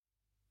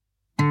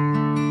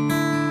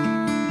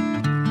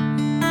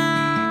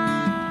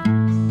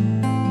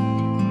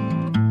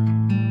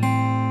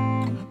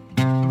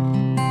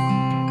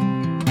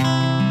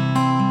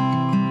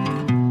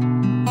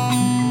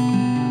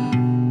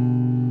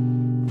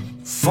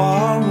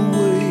Far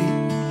away,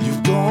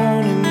 you've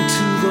gone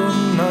into the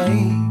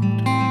night,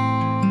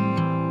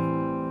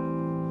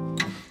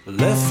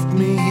 left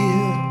me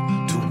here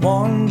to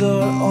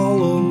wander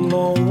all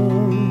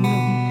alone.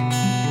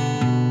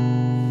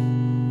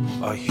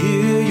 I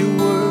hear your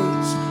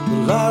words, the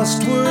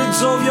last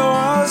words of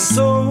your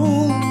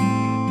soul,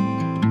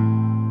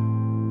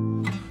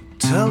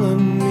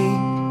 telling me,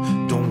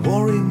 don't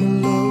worry my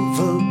love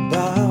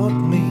about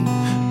me,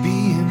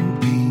 be in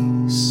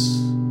peace.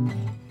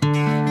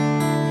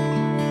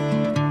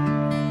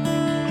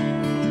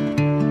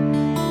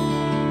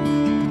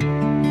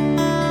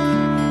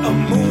 I'm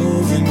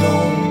moving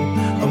on,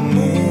 I'm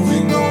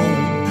moving on,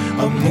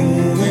 I'm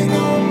moving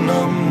on,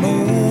 I'm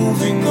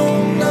moving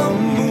on, I'm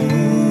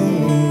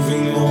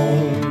moving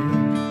on.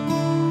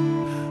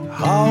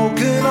 How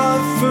can I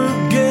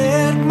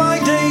forget my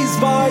days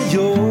by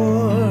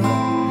your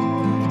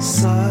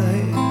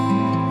side?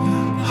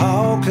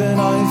 How can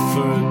I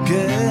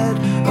forget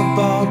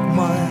about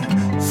my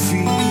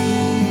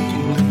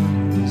feelings?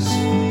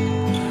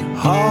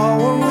 How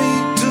are we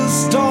to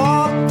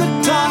stop the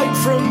tide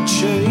from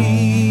changing?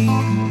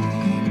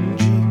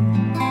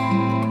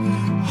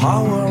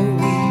 How are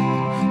we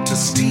to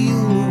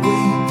steal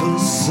away the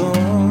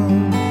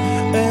sun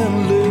and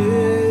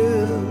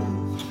live?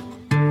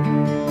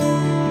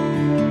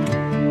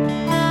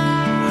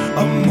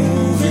 I'm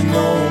moving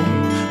on,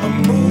 I'm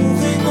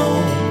moving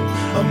on,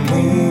 I'm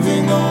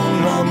moving on,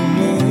 I'm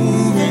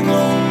moving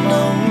on,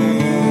 I'm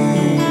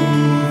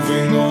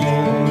moving on.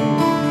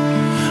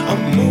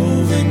 I'm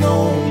moving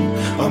on,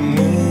 I'm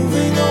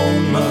moving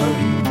on, I'm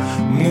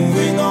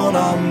moving on,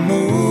 I'm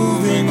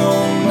moving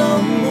on,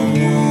 I'm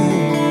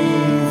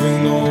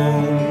moving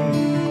on.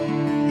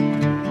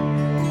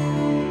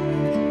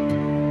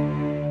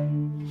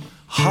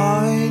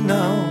 High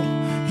now,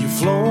 you've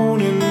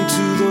flown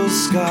into the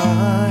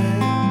sky,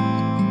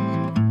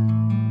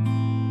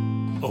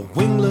 a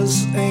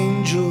wingless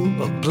angel,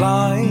 a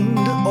blind,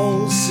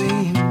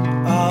 all-seeing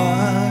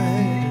eye.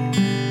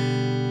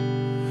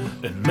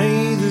 And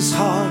may this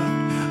heart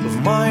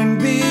of mine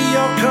be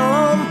your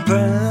companion,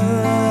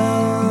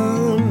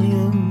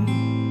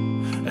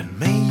 and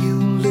may you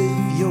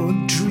live your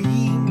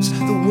dreams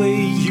the way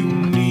you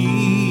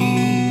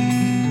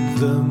need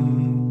them.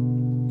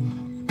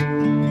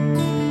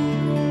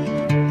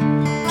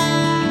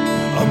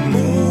 I'm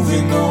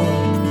moving on,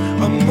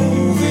 I'm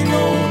moving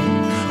on,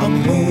 I'm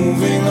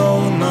moving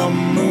on, I'm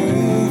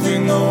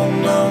moving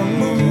on, I'm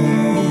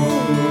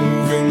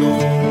moving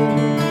on.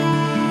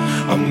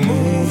 I'm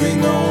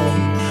moving on,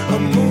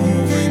 I'm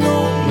moving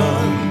on,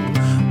 I'm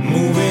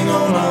moving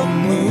on, I'm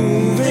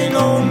moving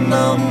on,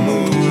 I'm moving on.